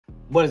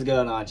What is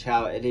going on,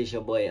 child? It is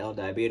your boy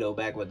Diabeto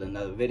back with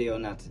another video.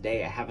 Now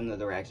today I have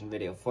another reaction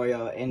video for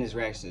y'all, and this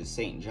reaction is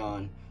St.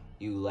 John,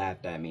 You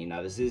Laughed at Me.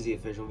 Now this is the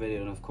official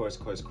video, and of course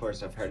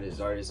I've heard this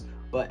artist,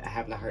 but I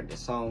have not heard this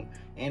song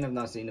and I've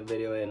not seen the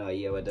video. And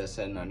yeah, what that's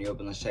said on the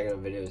open, let's check out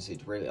the video and see what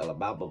it's really all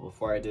about. But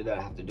before I do that,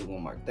 I have to do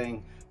one more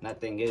thing, and that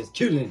thing is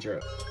cue the intro.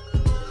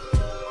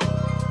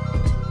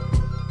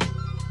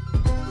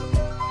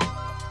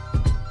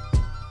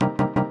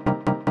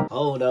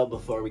 Hold up,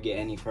 before we get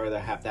any further,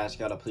 I have to ask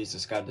y'all to please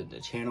subscribe to the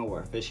channel.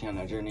 We're officially on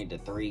our journey to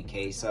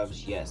 3K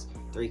subs. Yes,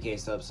 3K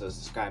subs, so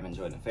subscribe and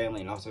join the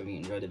family. And also, if you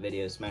enjoyed the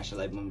video, smash the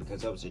like button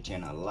because it helps the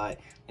channel out a lot.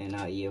 And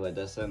yeah, with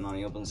that said, on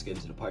the open, let's get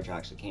into the part you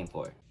actually came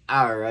for.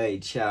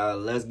 Alright, y'all,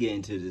 let's get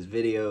into this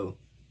video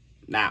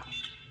now.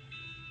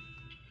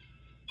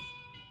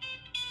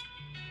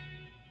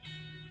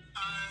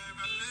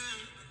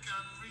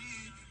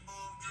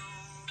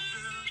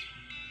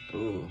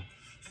 Ooh.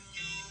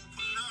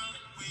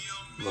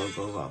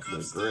 Logos off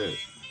the grid.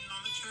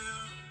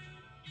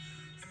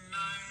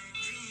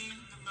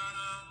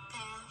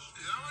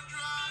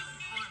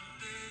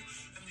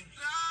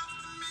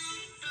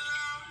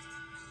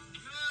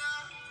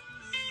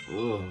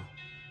 Ooh.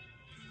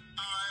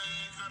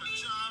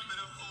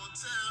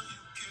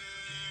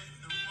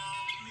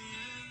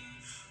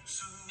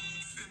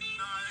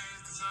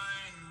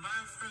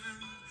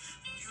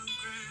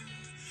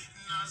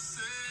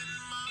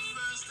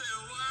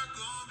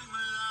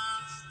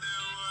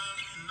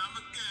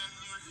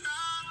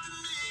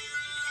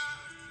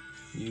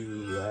 You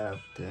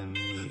laughed at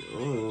me.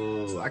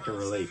 Ooh, I can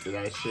relate to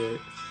that shit.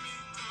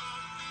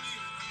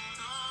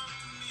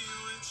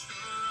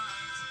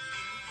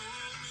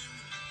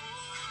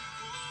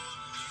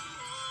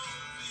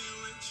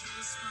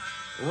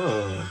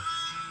 Whoa.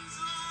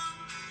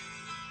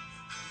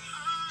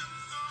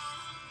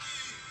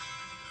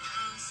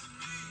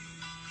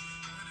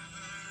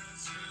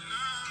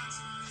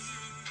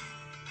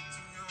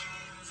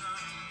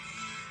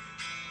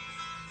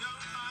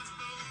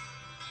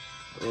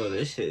 Oh,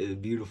 this shit is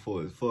beautiful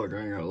as fuck.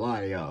 I ain't gonna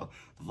lie, y'all.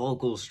 The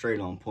vocals straight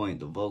on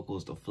point. The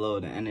vocals, the flow,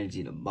 the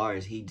energy, the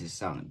bars. He just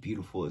sounded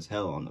beautiful as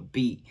hell on the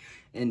beat.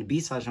 And the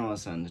beat section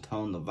was on the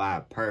tone, the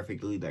vibe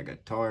perfectly. The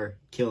guitar,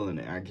 killing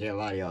it. I can't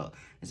lie, y'all.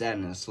 It's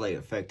adding a slight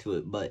effect to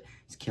it, but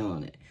it's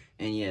killing it.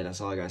 And yeah, that's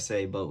all I gotta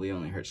say. But we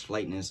only heard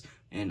slightness,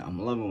 and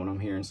I'm loving what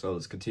I'm hearing. So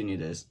let's continue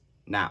this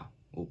now.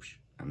 Oops,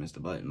 I missed the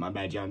button. My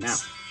bad, y'all. Now.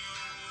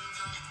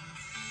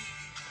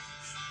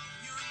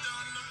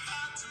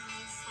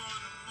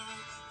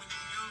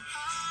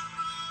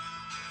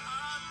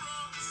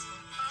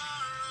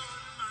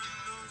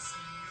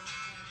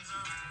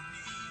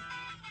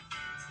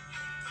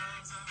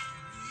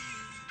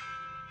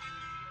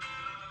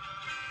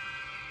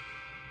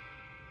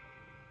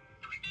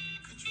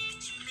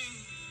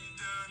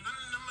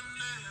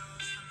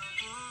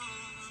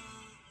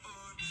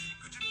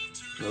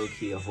 Low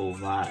key a whole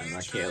vibe,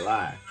 I can't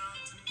lie.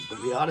 To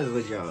be honest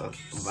with y'all,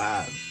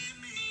 vibe.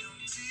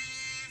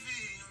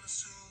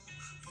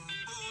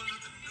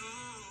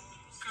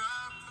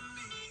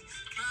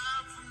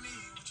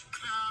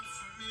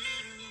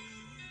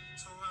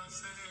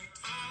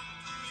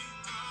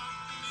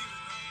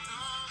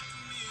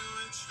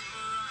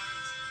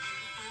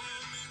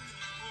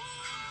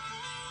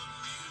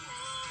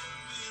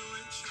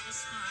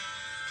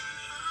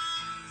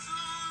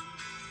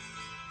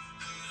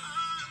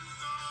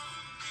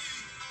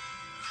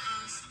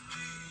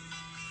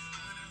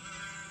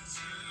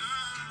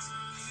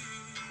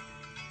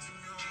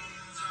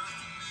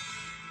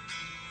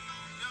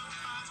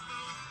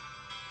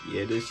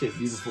 Yeah, this shit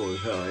beautiful as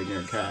hell. I ain't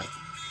gonna cap.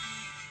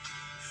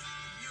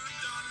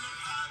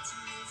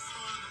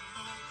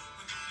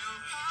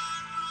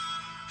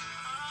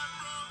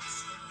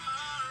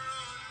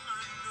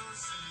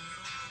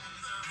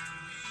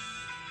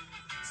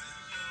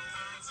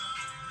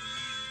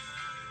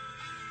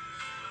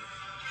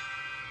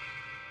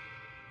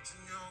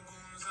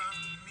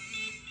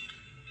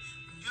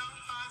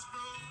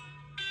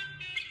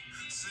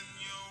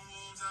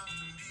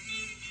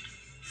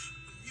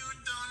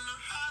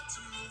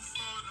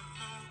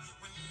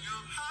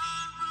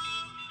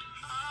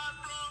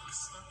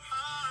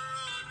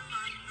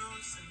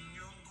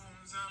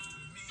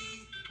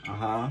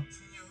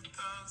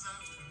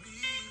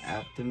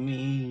 After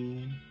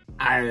me.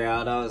 Alright,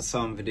 y'all, that was a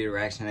song video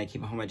reaction. I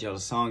keep how much y'all the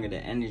song and the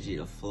energy,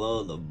 the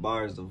flow, the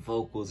bars, the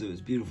vocals. It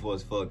was beautiful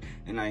as fuck.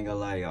 And I ain't gonna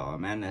lie, y'all,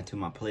 I'm adding that to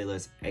my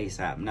playlist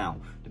ASAP. Now,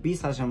 the beat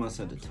selection must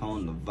have the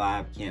tone, the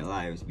vibe, can't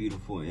lie, it was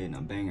beautiful and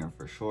a banger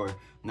for sure.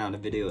 Now the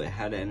video, it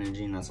had the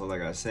energy, and that's all I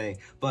gotta say.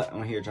 But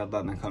I'm here to drop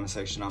that in the comment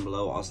section down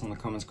below. Also in the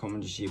comments,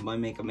 comment to see if I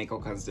make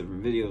all kinds of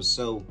different videos.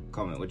 So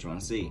comment what you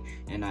wanna see.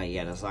 And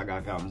yeah, that's all I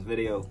got for this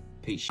video.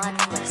 Peace.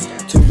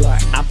 2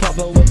 block. I pop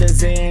up with the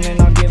Zen and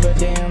I'll give a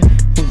damn.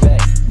 Who's that?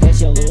 That's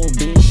your little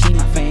bitch, she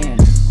my fan.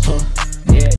 Huh.